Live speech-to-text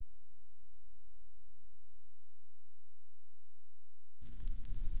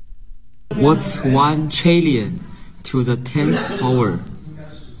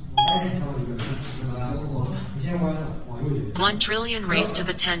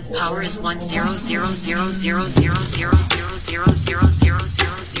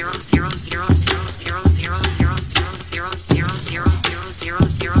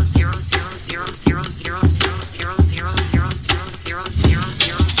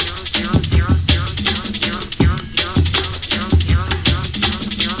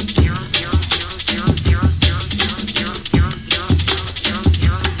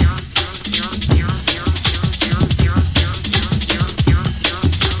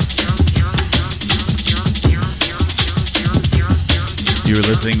You're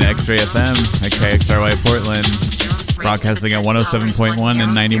listening to X-Ray FM at KXRY Portland, broadcasting at 107.1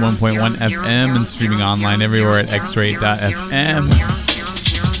 and 91.1 FM and streaming online everywhere at xray.fm.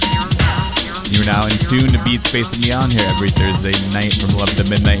 You're now in tune to Beat Space and Beyond here every Thursday night from 11 to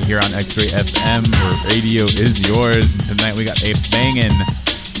midnight here on X-Ray FM, where radio is yours. And tonight we got a bangin'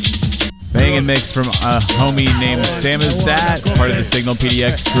 mix from a homie named Samizdat, part of the Signal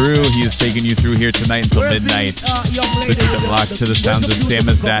PDX crew. He is taking you through here tonight until midnight. So keep it locked to the sounds of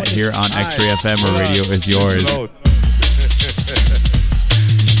Samizdat here on X-Ray FM, where radio is yours.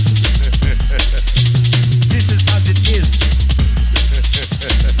 This is as it is.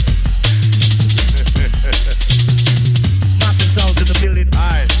 Massive sounds in the building.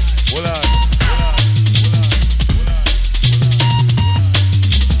 Alright, hold on.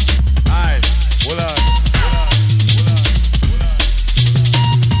 Take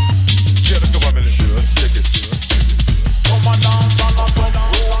a couple minutes, let's check it. Come on down, come on down,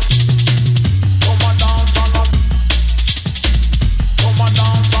 come on down, come on down, come on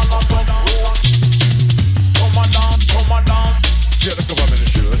down, come on down,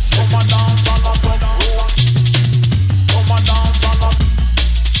 come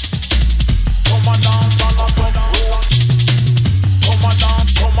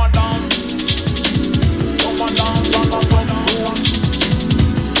on down,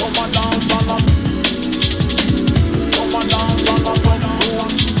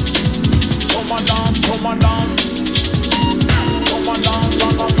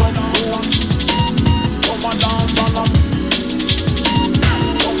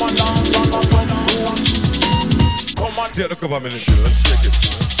 on down, come on down, come on. Take a couple minutes, let's check it.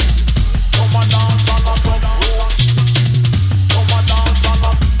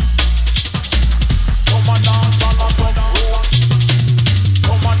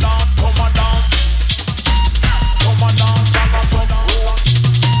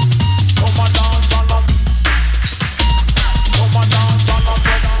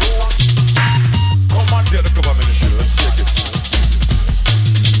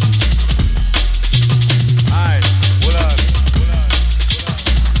 Alright.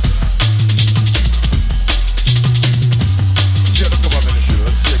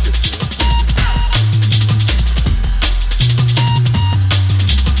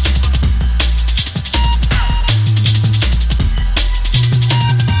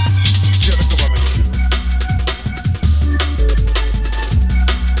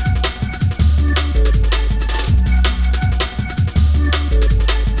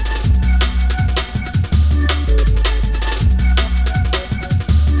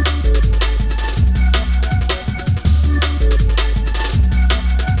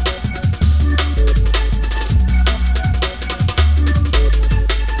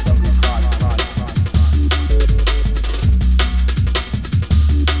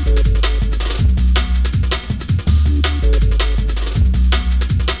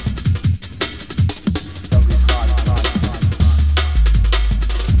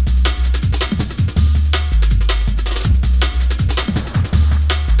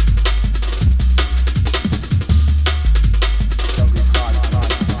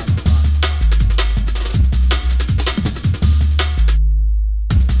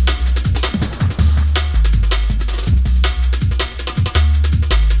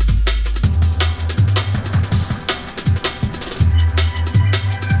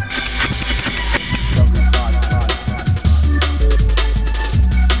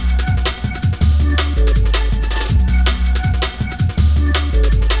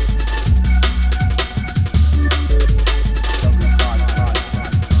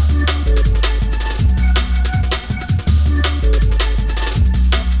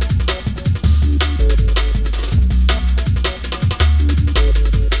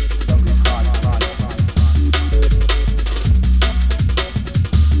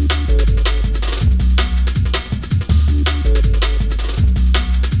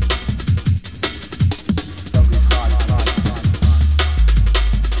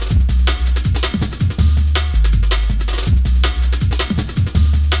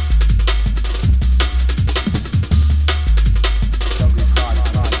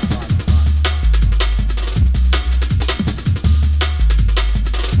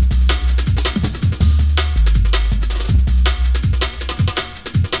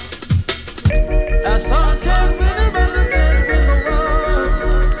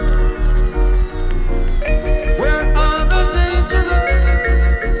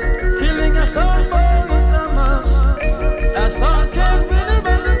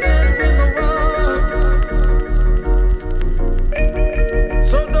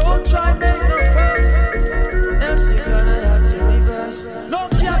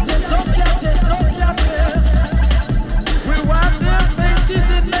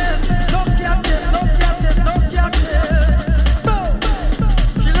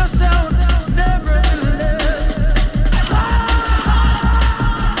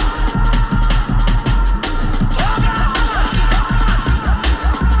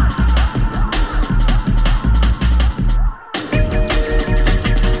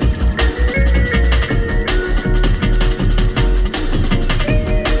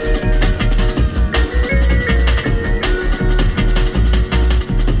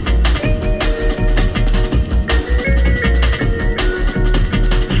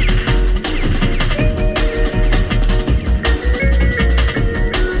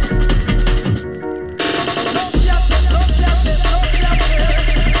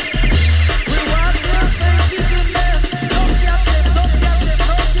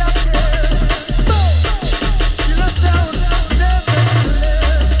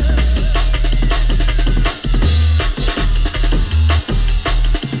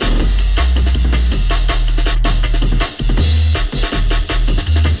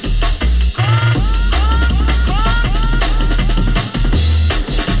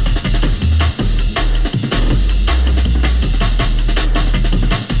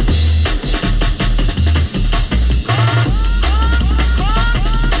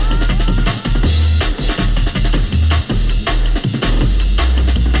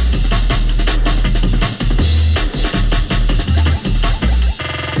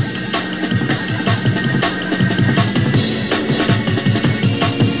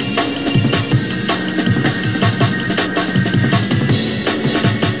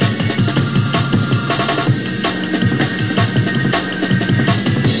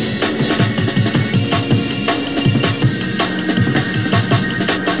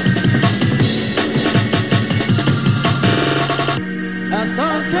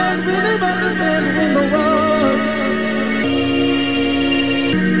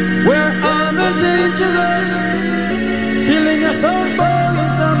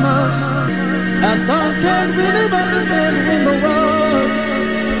 song can't win it, but it can't win the world.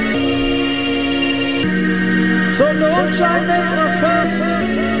 So don't try make no fuss.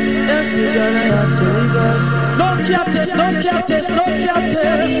 Else you're gonna have to reverse. No captors, no captors, no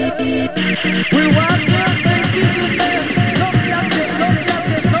captors. We'll wipe their faces in mess. No captors, no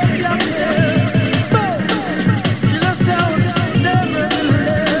captors, no captors. Boom! Killer sound,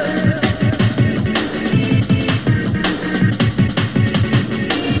 nevertheless.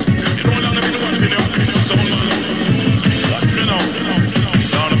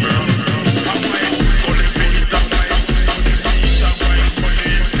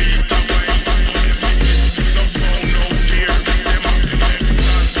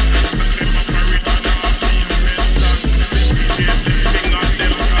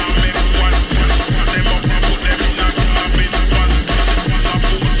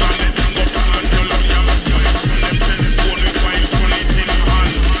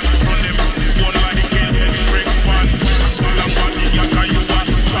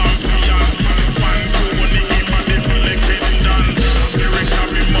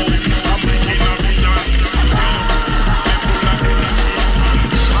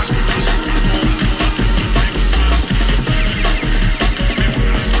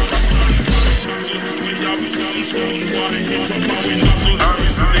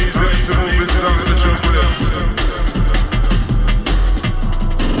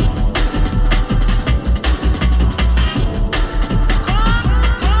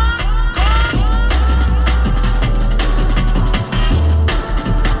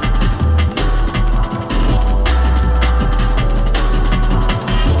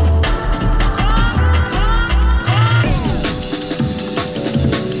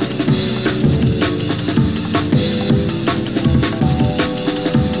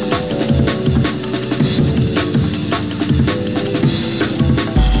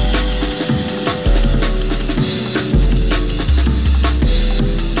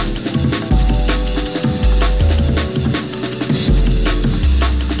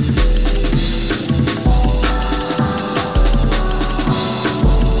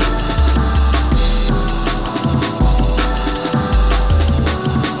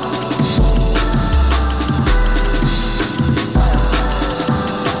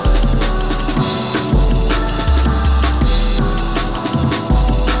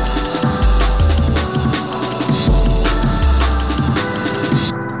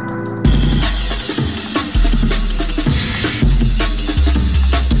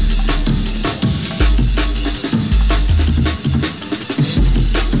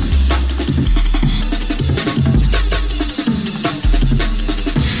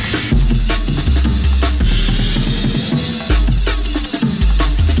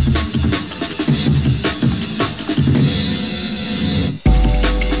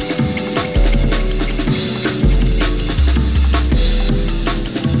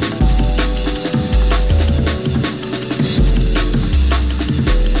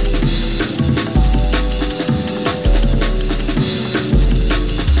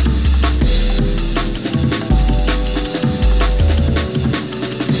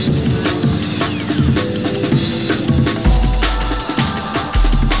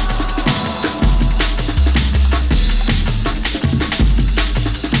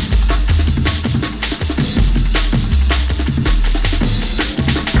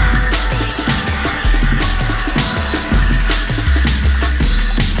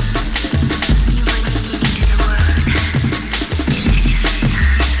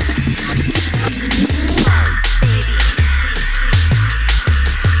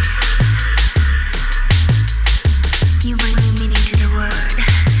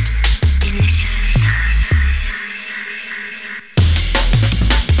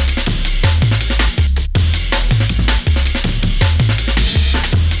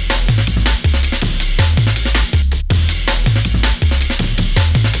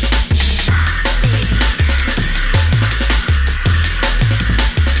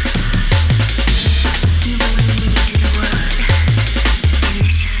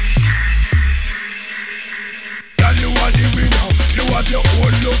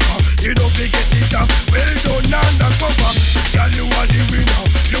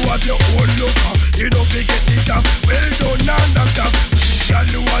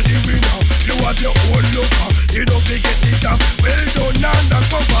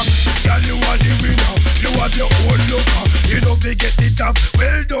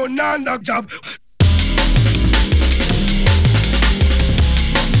 Job.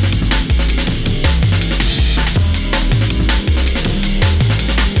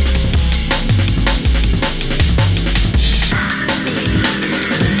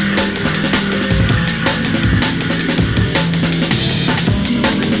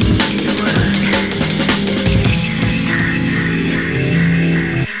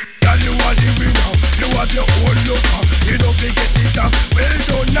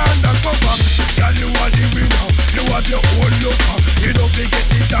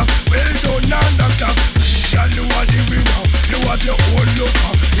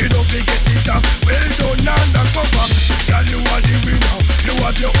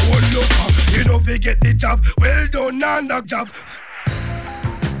 we get the job. Well done on the job.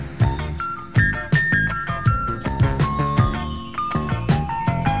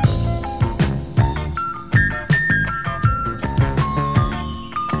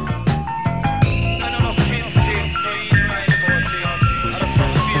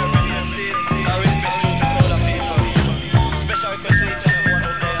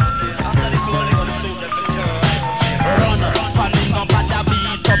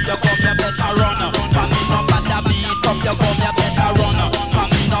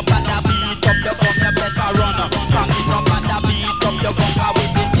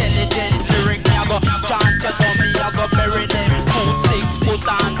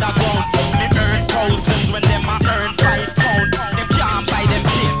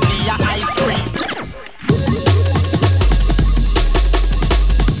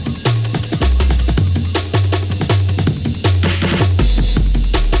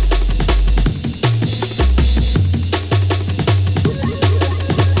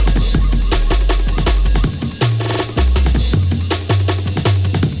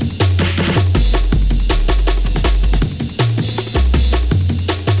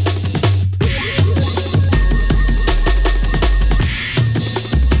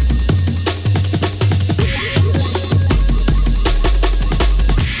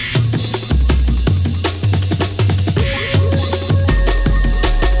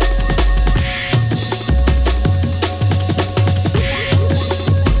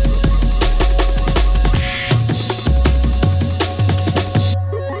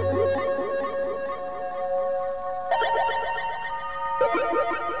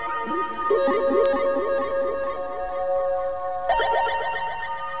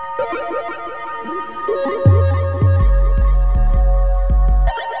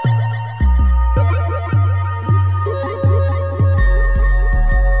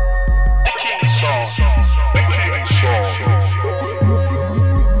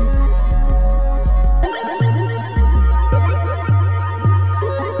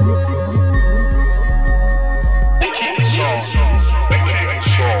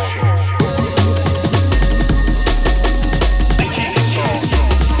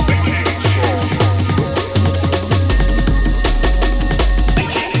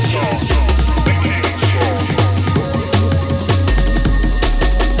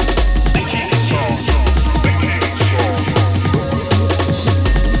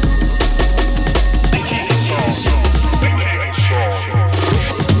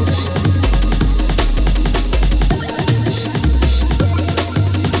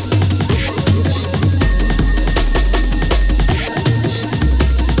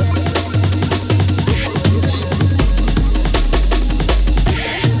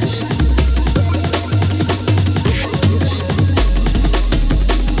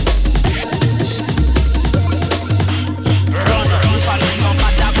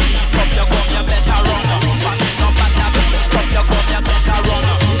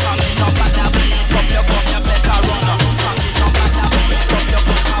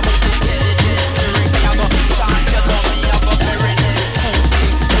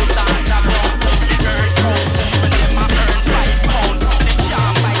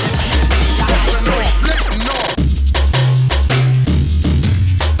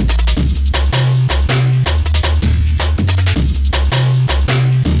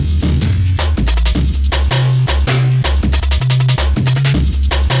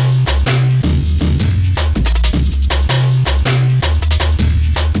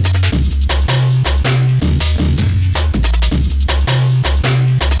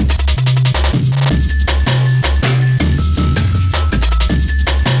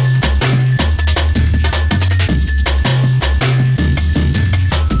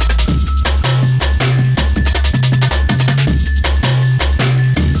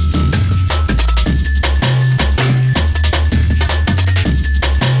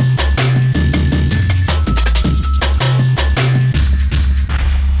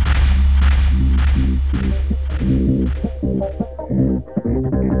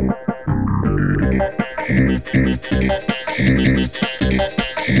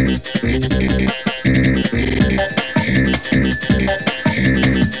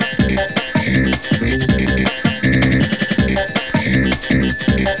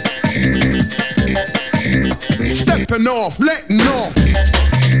 Stepping off, letting off.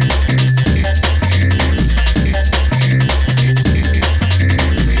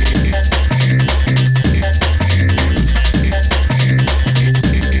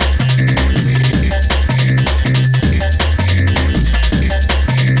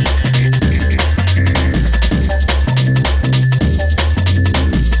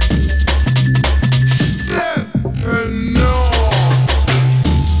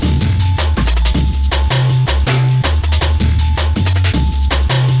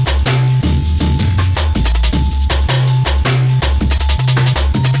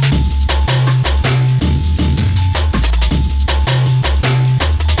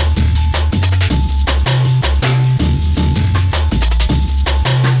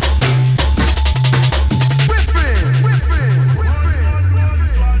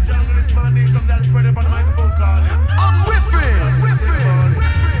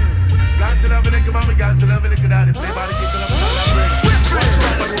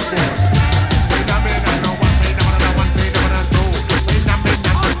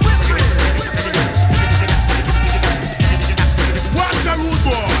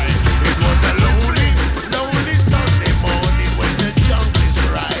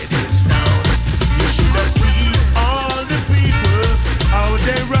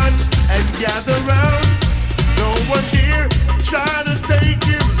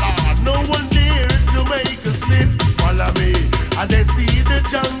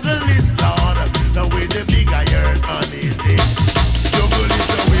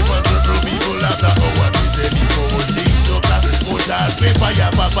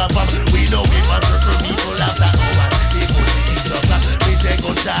 fire, pop, pop, pop. We know we must circle people after hour. People see each other, we say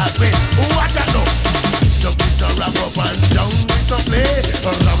good job, wait. Watch out now. Jump is to wrap up and jump is to play.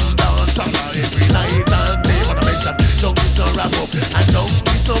 Rum down, summer every night and day. What I mention, jump is to wrap up and jump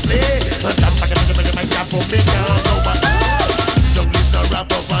is to play. Jump back and my cap up, make you go back. Jump is to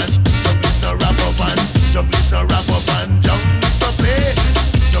wrap up and jump is to wrap up and jump is to wrap up and jump is to play.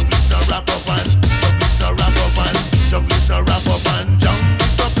 Jump is to wrap up and jump is to wrap up and jump is to wrap up and jump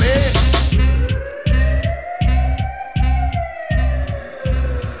is to play.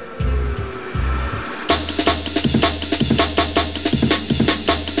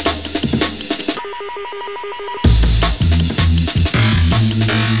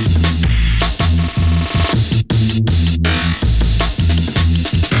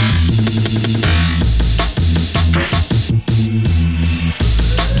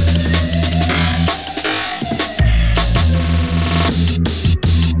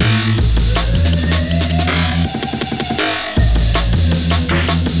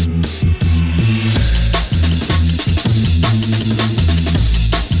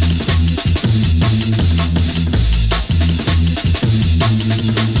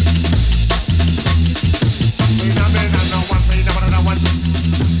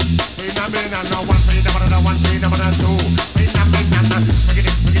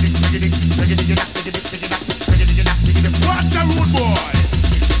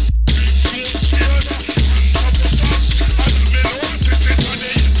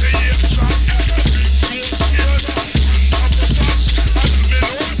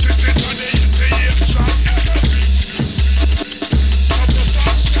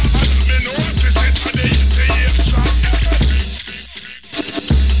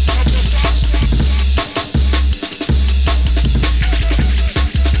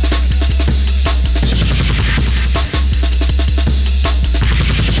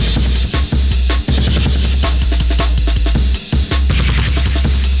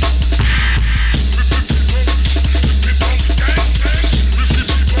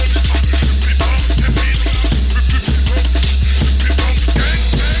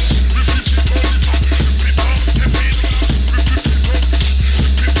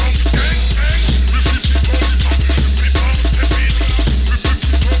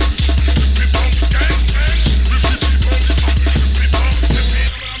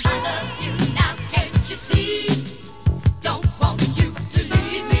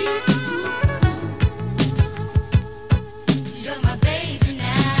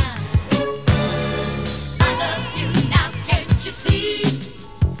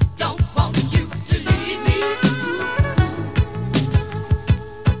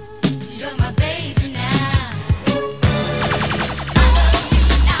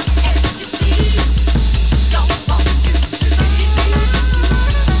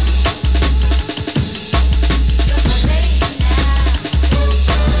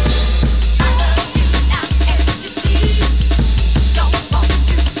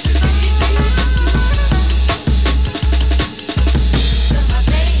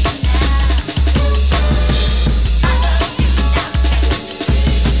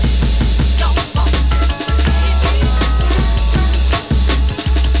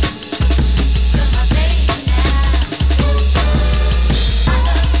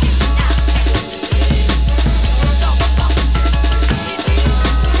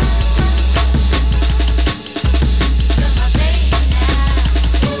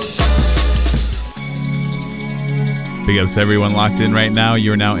 Big ups to everyone locked in right now.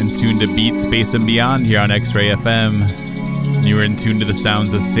 You're now in tune to Beat, Space, and Beyond here on X-Ray FM. You are in tune to the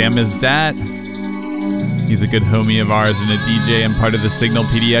sounds of Samizdat. He's a good homie of ours and a DJ and part of the Signal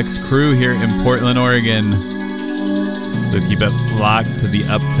PDX crew here in Portland, Oregon. So keep it locked to the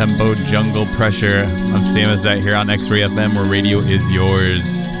up-tempo jungle pressure of Samizdat here on X-Ray FM, where radio is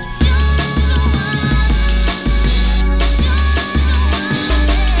yours.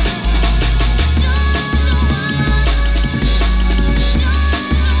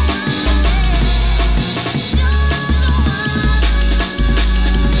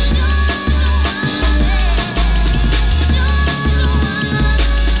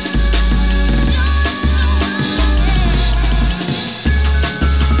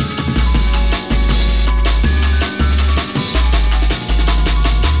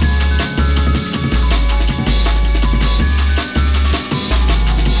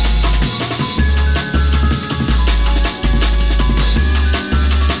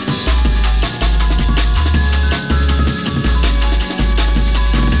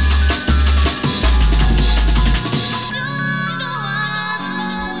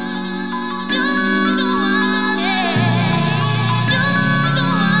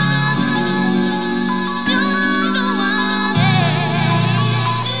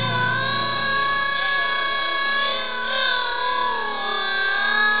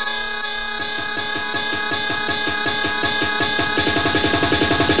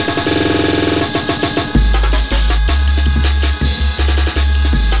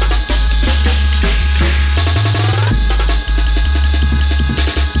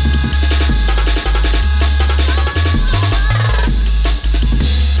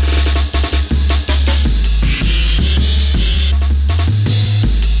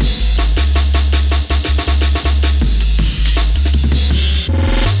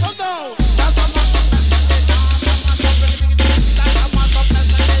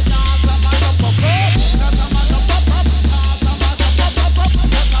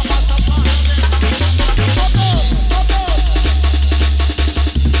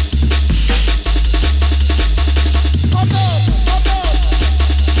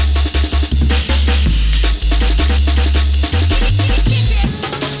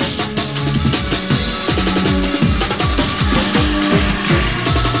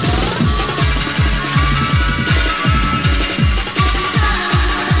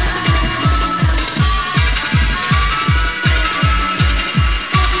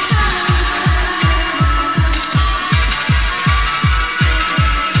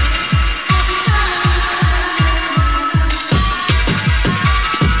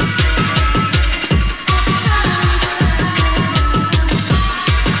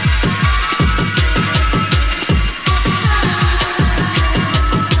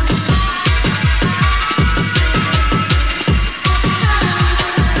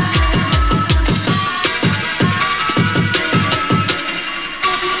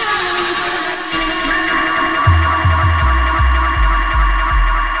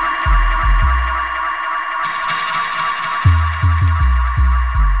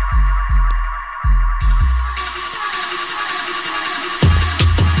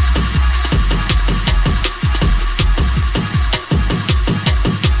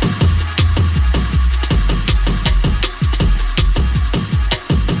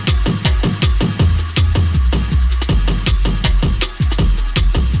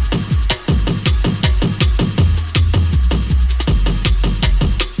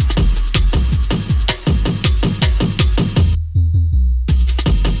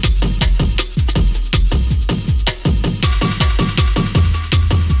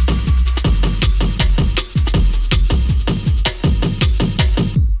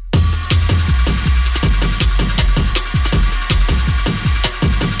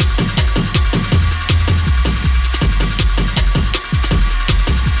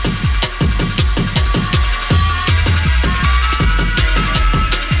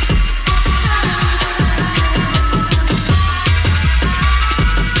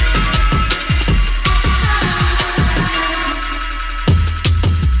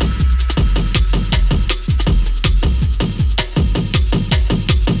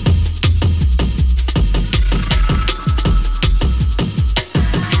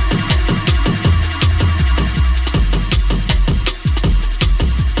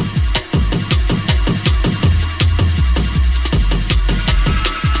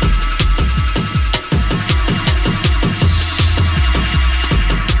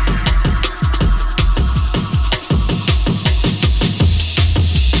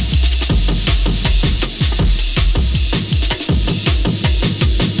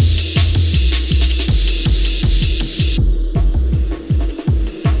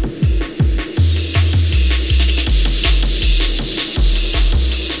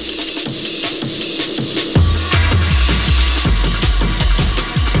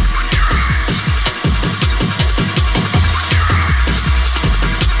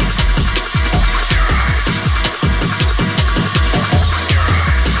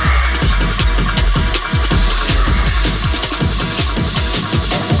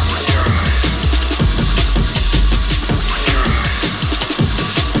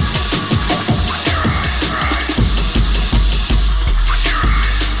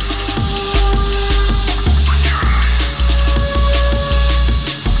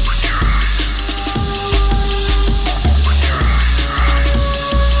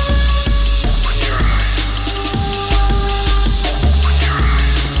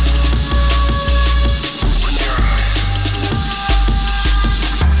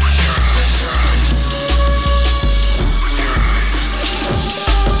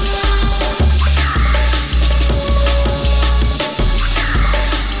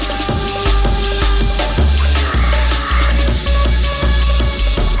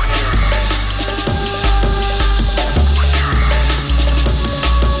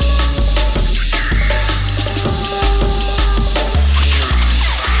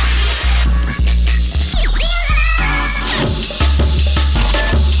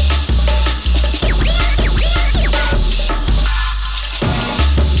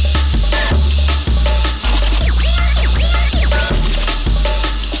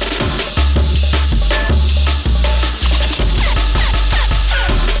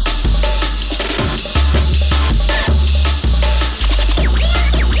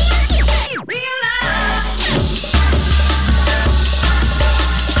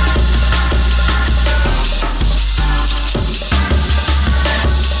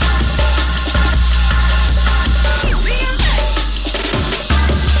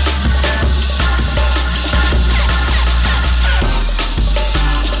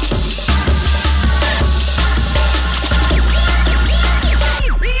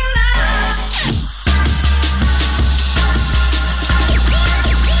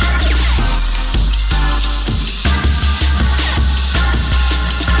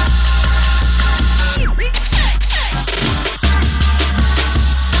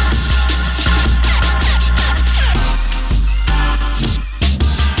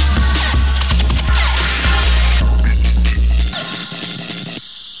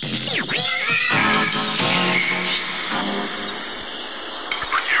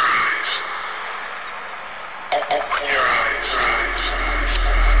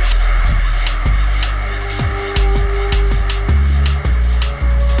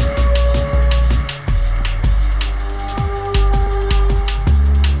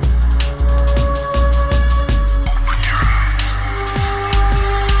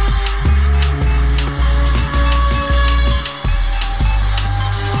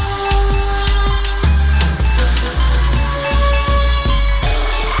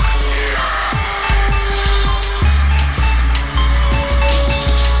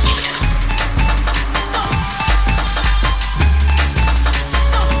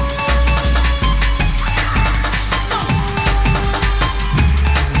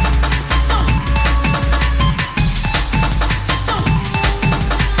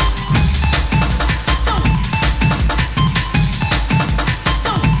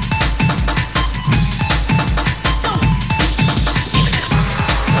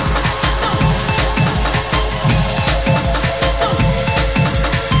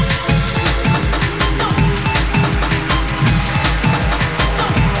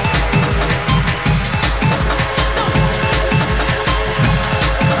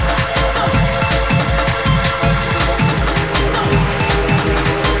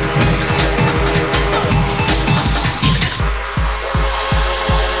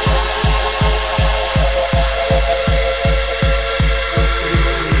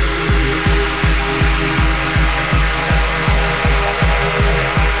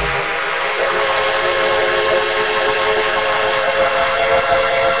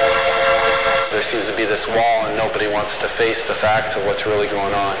 wants to face the facts of what's really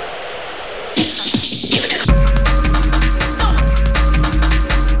going on.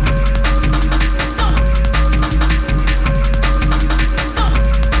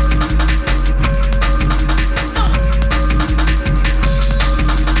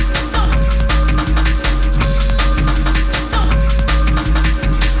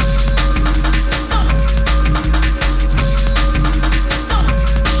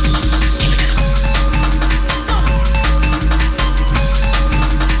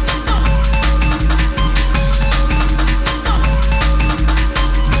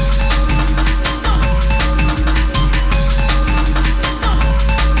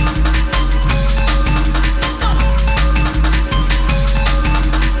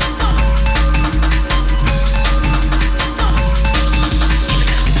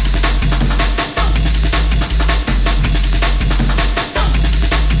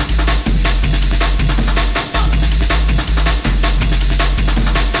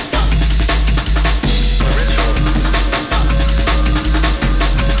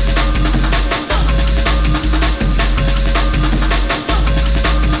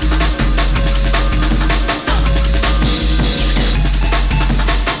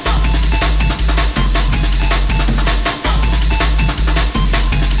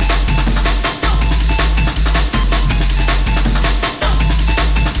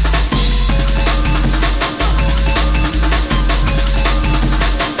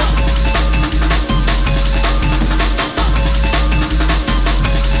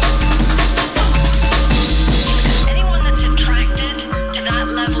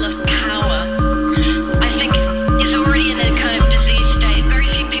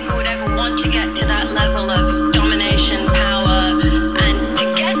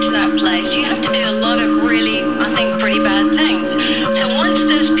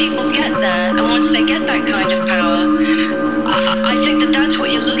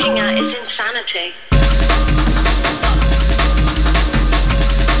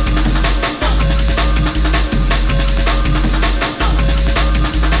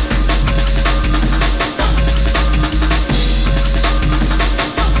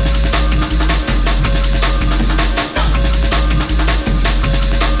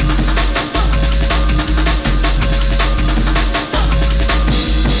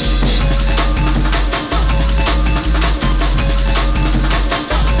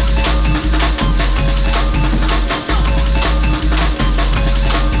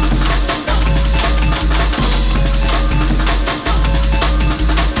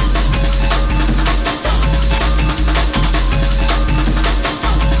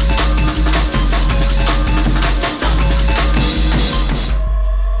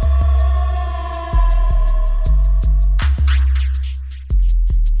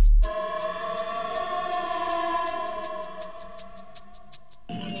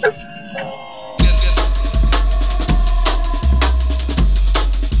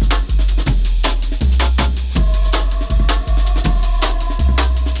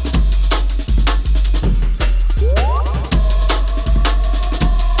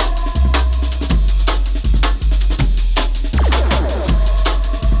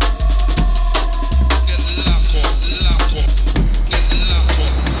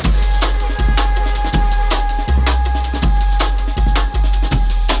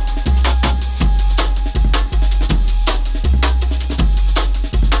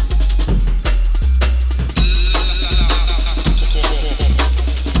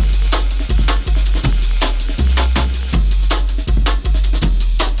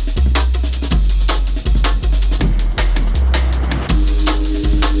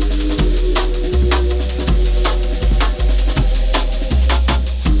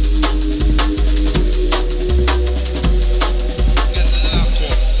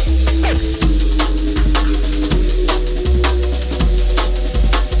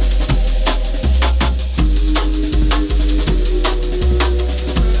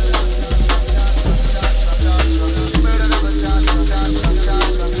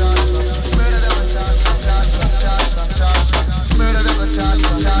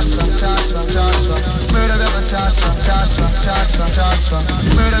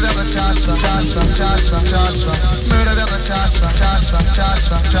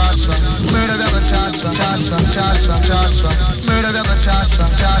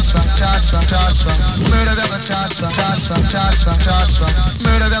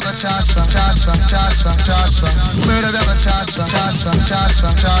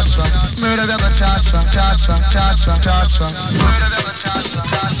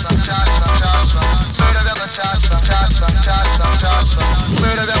 Murder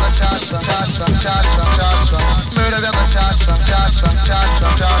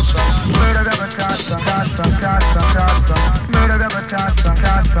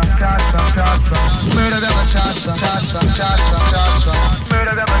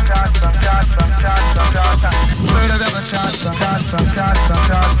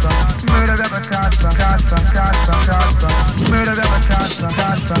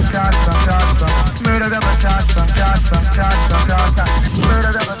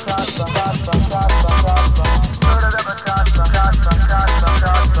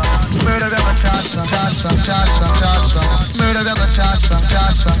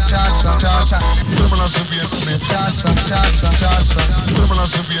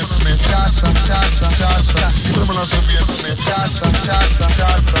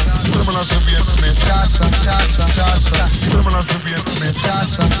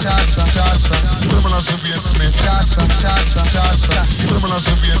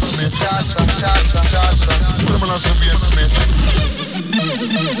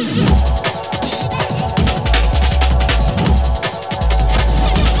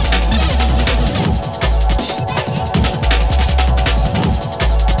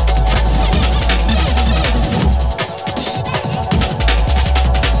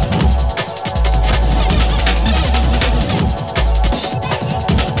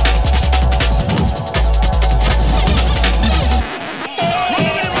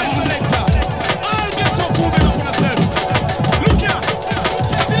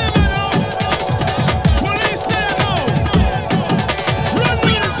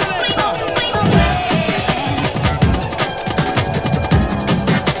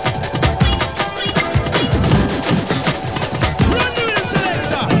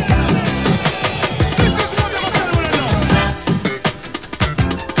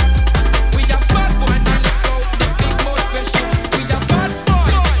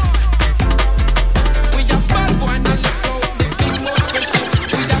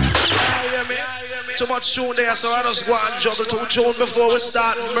Tune there, so I just go and juggle two tunes before we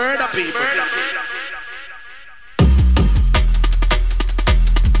start murder people.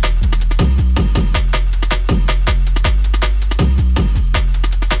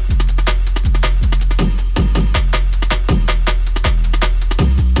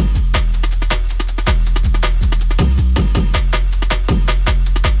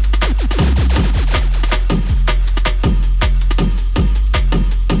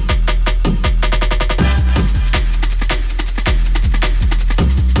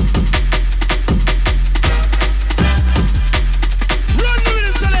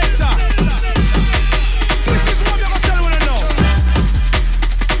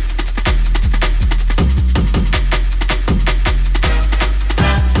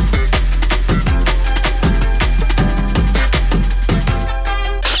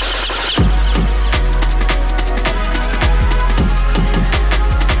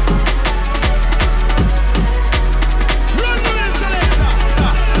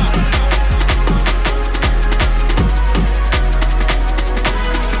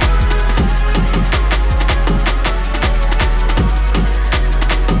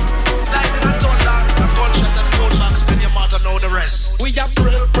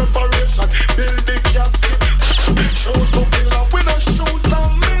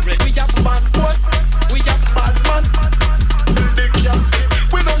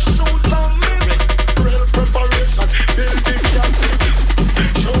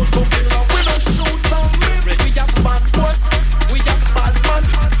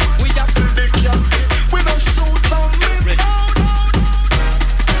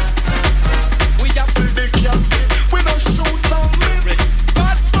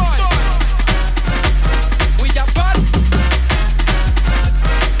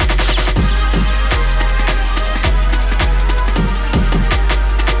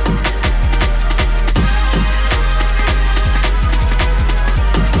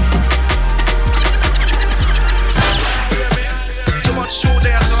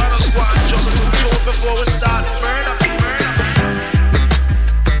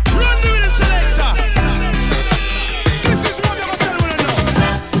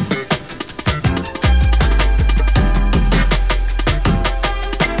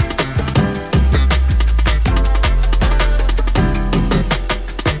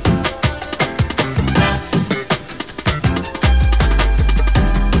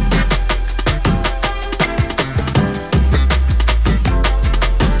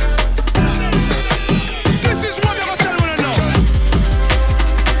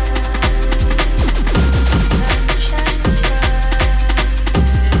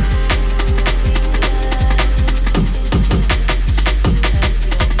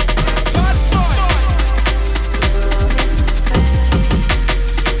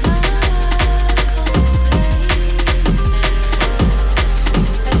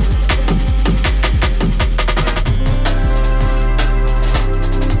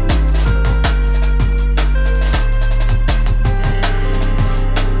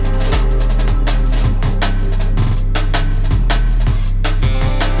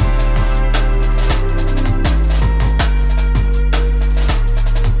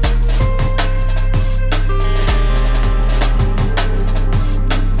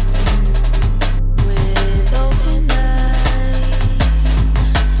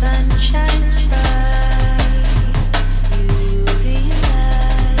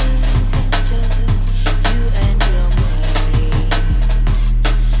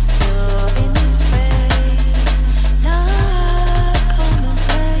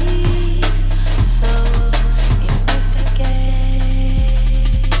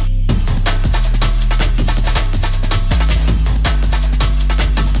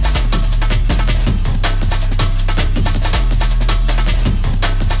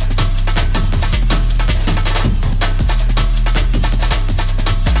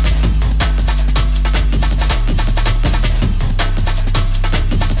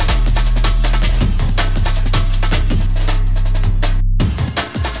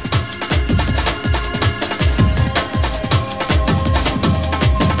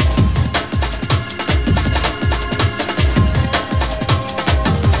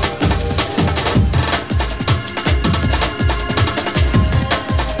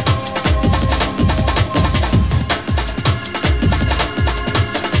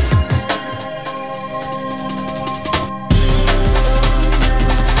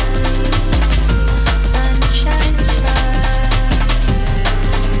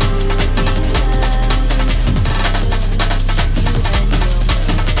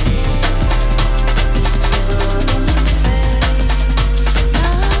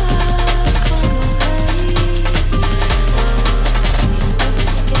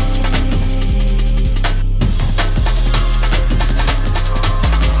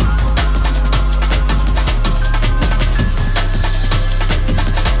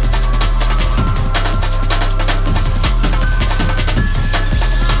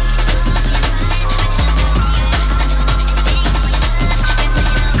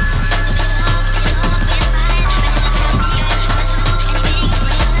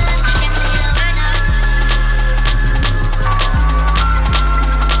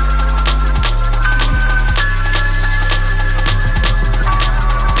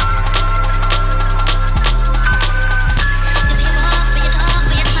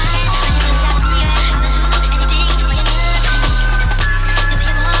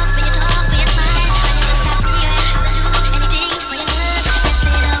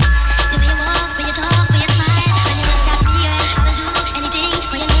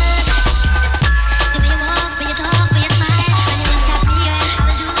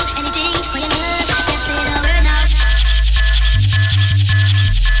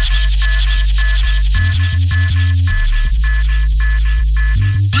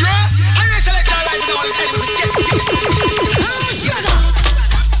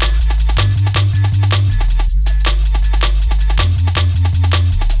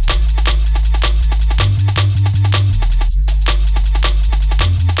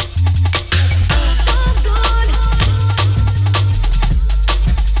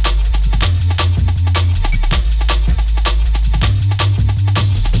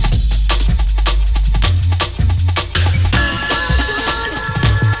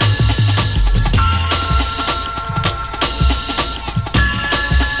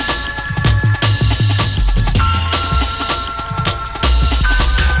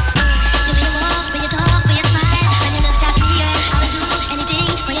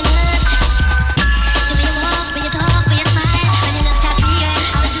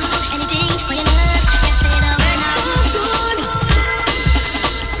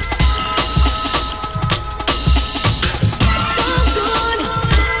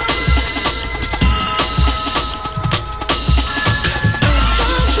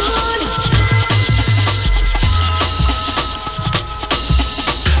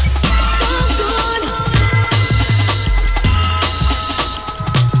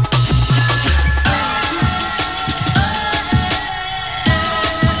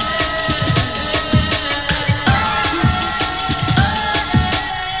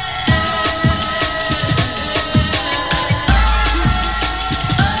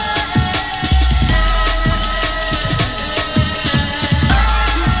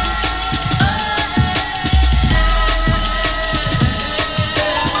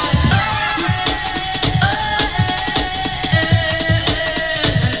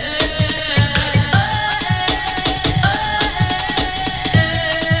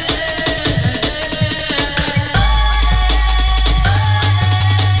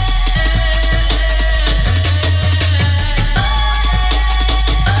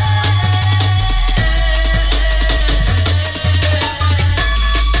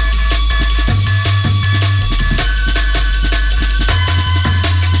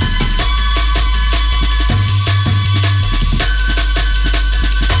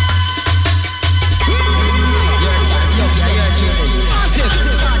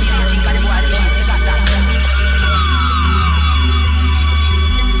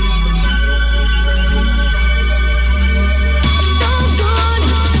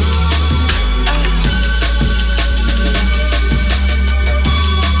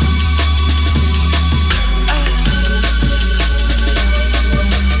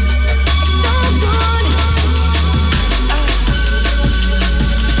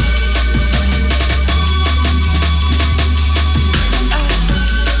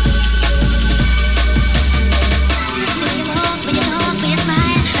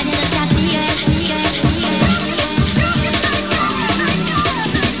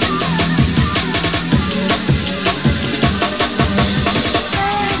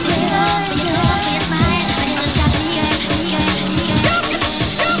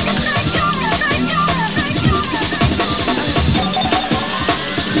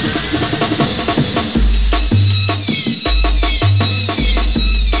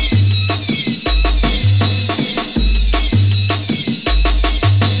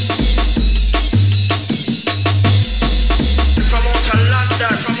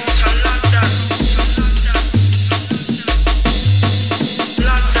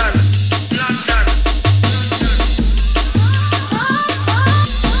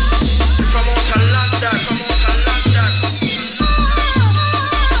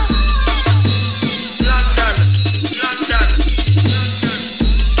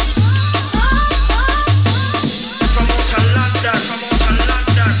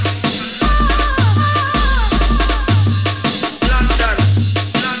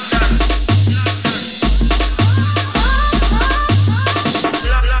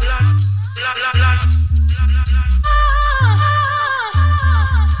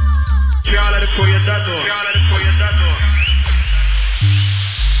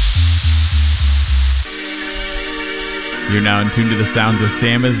 You're now in tune to the sounds of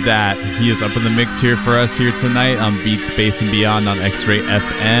Samizdat. He is up in the mix here for us here tonight on Beat Space and Beyond on X-Ray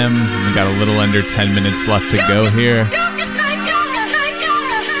FM. We got a little under 10 minutes left to go here.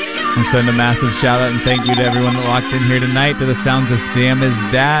 I'll send a massive shout out and thank you to everyone that locked in here tonight to the sounds of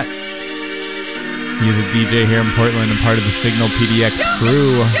Samizdat. He is a DJ here in Portland and part of the Signal PDX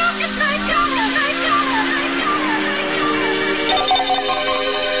crew.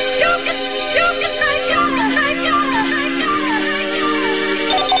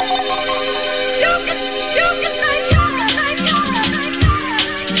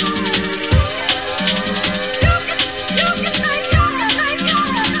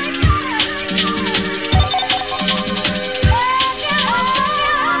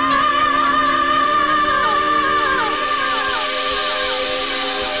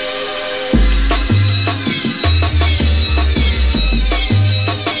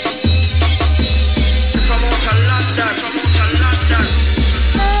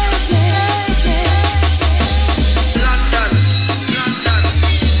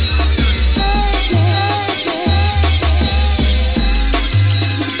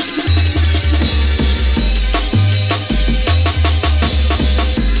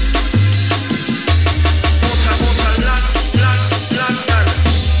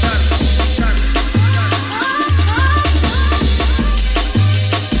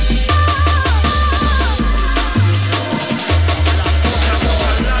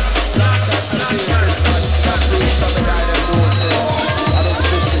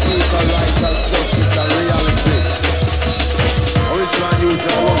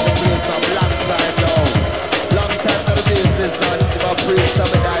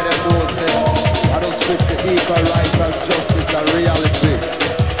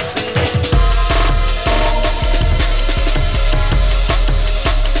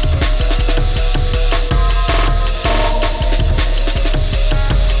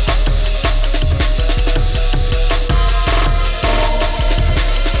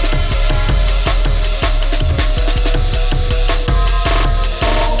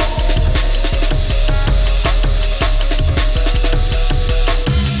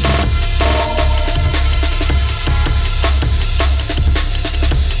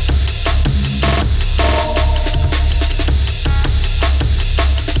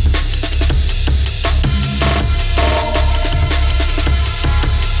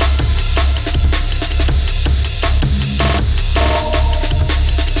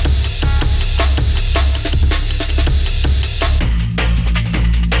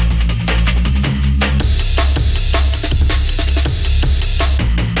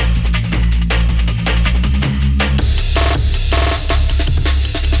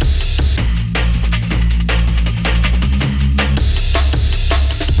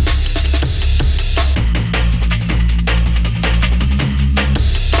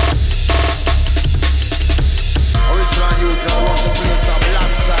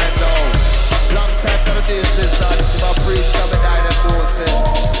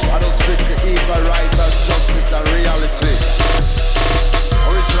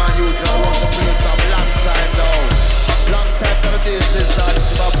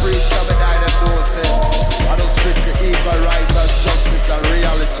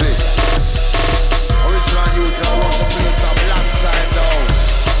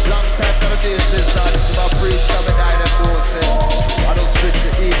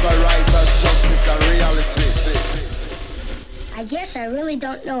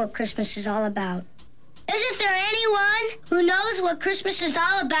 Christmas is all about. Isn't there anyone who knows what Christmas is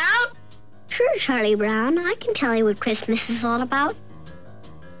all about? Sure, Charlie Brown. I can tell you what Christmas is all about.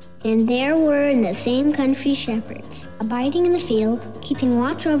 And there were in the same country shepherds, abiding in the field, keeping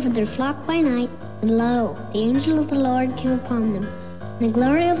watch over their flock by night. And lo, the angel of the Lord came upon them, and the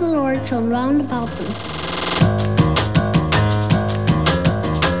glory of the Lord shone round about them.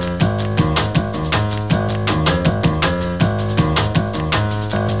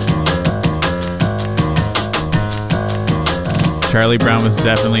 Charlie Brown was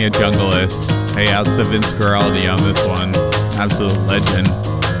definitely a jungleist. Hey, outs to Vince Guaraldi on this one. Absolute legend.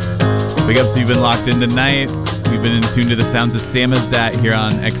 Big ups, you've been locked in tonight. We've been in tune to the sounds of Samizdat here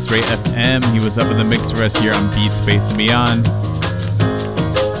on X-Ray FM. He was up in the mix for us here on Beat Space and Beyond.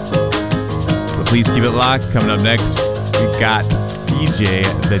 So please keep it locked. Coming up next, we got CJ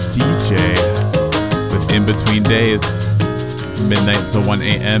the DJ with In Between Days. Midnight till 1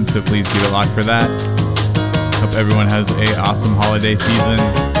 a.m. So please keep it locked for that. Hope everyone has a awesome holiday season.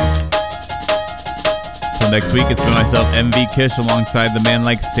 Till next week, it's been myself, MV Kish, alongside the man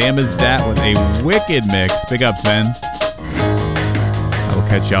like Samizdat with a wicked mix. Big ups, man. I will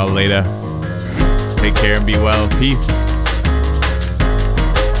catch y'all later. Take care and be well. Peace.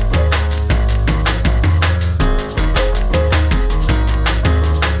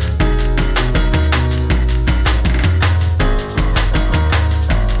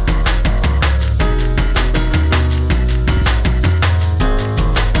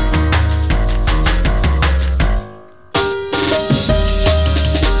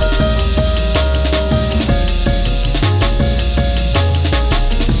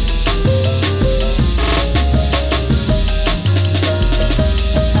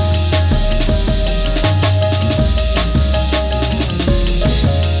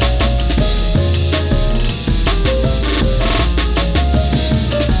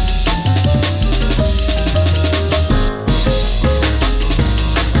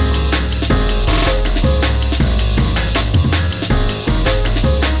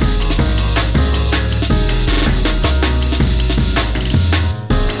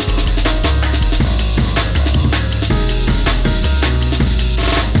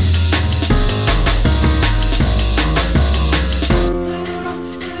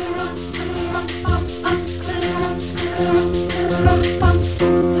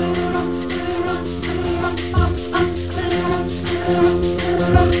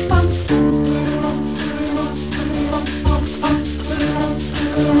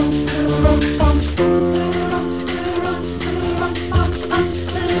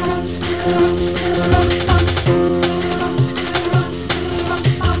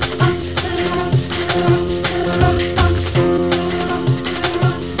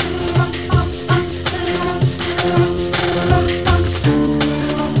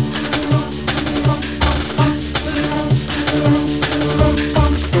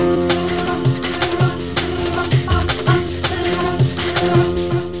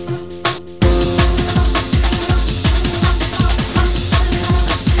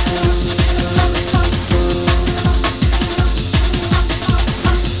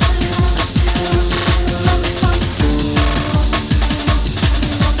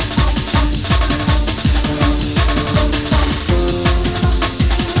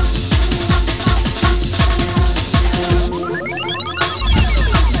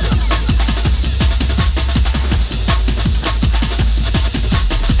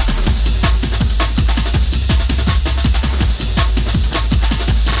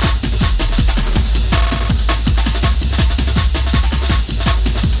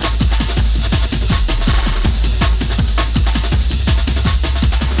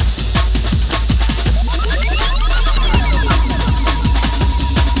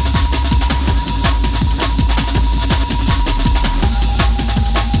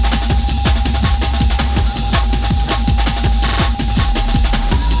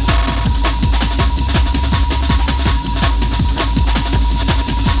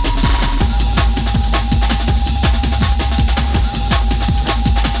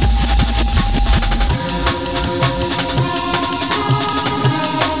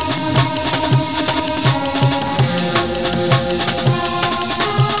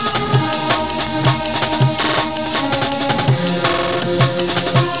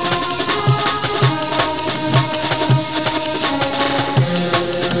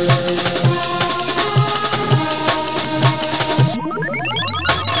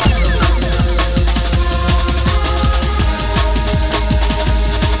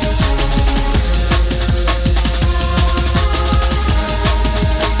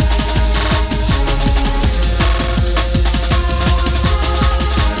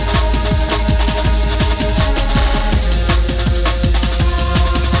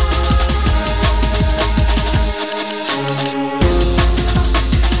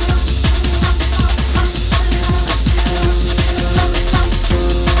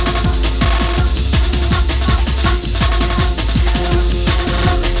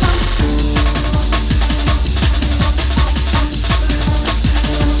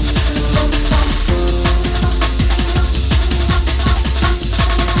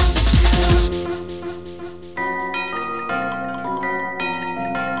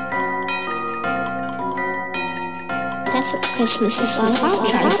 Christmas is all about,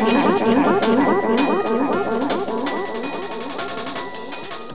 Charlie Brown.